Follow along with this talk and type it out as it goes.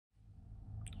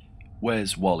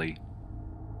Where's Wally?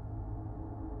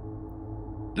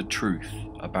 The truth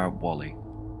about Wally.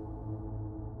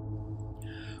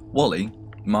 Wally,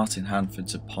 Martin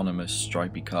Handford's eponymous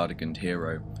stripy cardiganed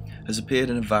hero, has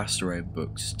appeared in a vast array of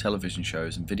books, television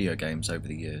shows and video games over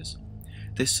the years.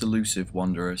 This elusive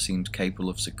wanderer seems capable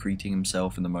of secreting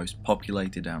himself in the most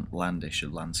populated and outlandish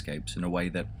of landscapes in a way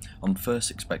that, on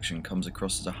first inspection, comes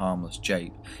across as a harmless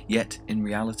jape, yet in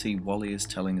reality Wally is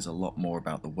telling us a lot more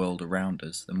about the world around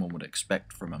us than one would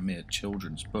expect from a mere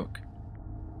children's book.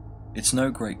 It's no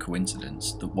great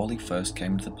coincidence that Wally first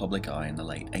came to the public eye in the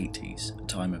late 80s, a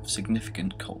time of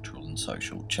significant cultural and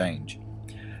social change.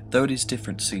 Though it is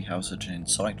different to see how such an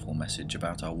insightful message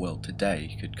about our world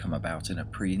today could come about in a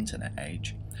pre-internet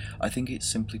age, I think it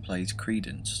simply plays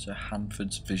credence to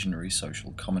Handford's visionary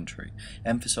social commentary,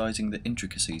 emphasising the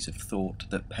intricacies of thought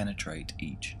that penetrate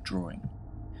each drawing.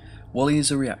 Wally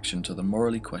is a reaction to the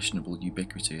morally questionable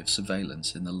ubiquity of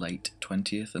surveillance in the late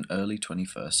 20th and early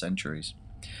 21st centuries.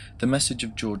 The message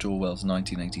of George Orwell's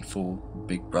 1984,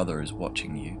 "Big Brother is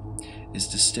watching you," is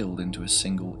distilled into a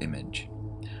single image.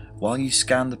 While you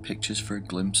scan the pictures for a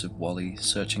glimpse of Wally,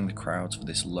 searching the crowds for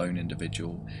this lone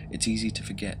individual, it's easy to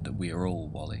forget that we are all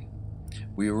Wally.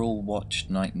 We are all watched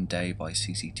night and day by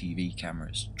CCTV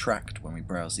cameras, tracked when we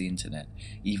browse the internet,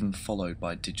 even followed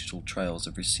by digital trails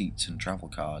of receipts and travel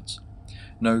cards.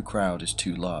 No crowd is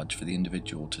too large for the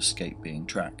individual to escape being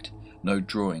tracked, no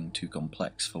drawing too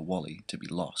complex for Wally to be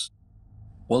lost.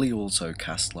 Wally also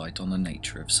casts light on the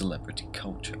nature of celebrity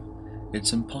culture.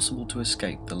 It's impossible to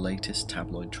escape the latest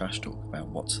tabloid trash talk about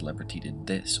what celebrity did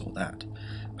this or that.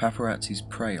 Paparazzis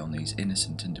prey on these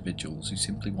innocent individuals who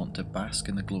simply want to bask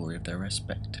in the glory of their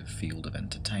respective field of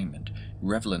entertainment,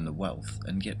 revel in the wealth,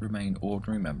 and yet remain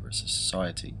ordinary members of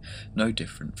society, no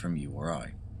different from you or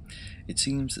I. It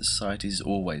seems that society is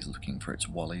always looking for its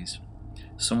Wallies,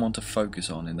 someone to focus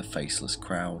on in the faceless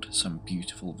crowd, some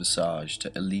beautiful visage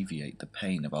to alleviate the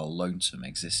pain of our lonesome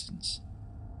existence.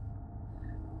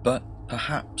 But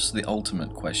perhaps the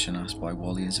ultimate question asked by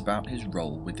Wally is about his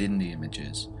role within the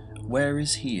images. Where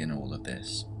is he in all of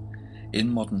this? In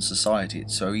modern society,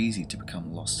 it's so easy to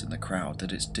become lost in the crowd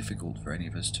that it's difficult for any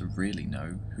of us to really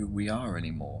know who we are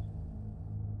anymore.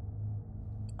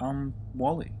 "I'm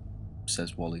Wally,"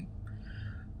 says Wally.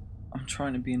 "I'm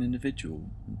trying to be an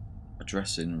individual. I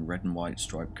dress in a red and white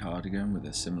striped cardigan with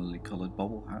a similarly coloured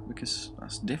bobble hat because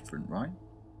that's different, right?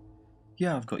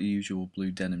 Yeah, I've got your usual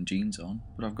blue denim jeans on,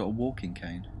 but I've got a walking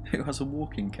cane. Who has a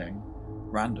walking cane?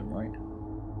 Random, right?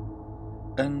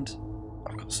 And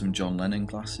I've got some John Lennon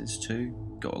glasses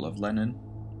too. Gotta love Lennon.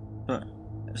 But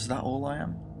is that all I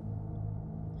am?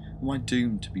 Am I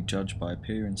doomed to be judged by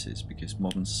appearances because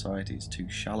modern society is too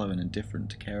shallow and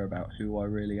indifferent to care about who I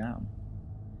really am?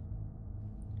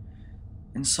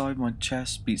 Inside my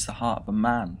chest beats the heart of a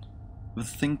man, of a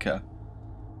thinker,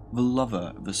 of a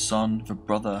lover, of a son, of a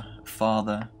brother, a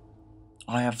father.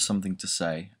 I have something to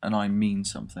say, and I mean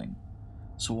something.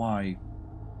 So why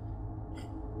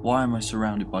am I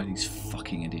surrounded by these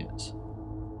fucking idiots?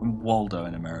 I'm Waldo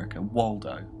in America,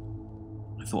 Waldo.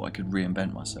 I thought I could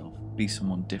reinvent myself, be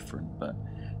someone different, but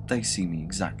they see me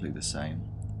exactly the same.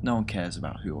 No one cares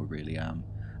about who I really am.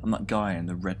 I'm that guy in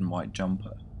the red and white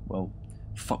jumper. Well,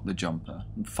 fuck the jumper,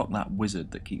 and fuck that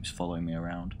wizard that keeps following me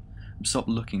around. And stop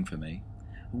looking for me.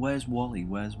 Where's Wally?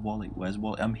 Where's Wally? Where's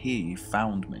Wally? I'm here, you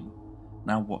found me.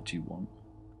 Now what do you want?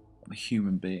 I'm a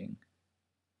human being.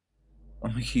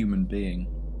 I'm a human being.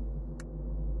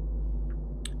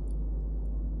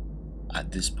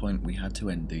 At this point we had to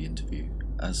end the interview,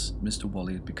 as Mr.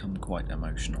 Wally had become quite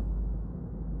emotional.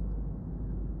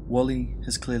 Wally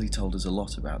has clearly told us a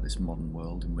lot about this modern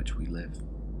world in which we live.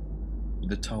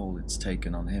 The toll it's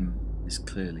taken on him is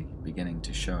clearly beginning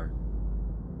to show.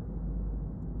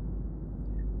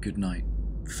 Good night,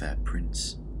 fair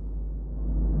prince.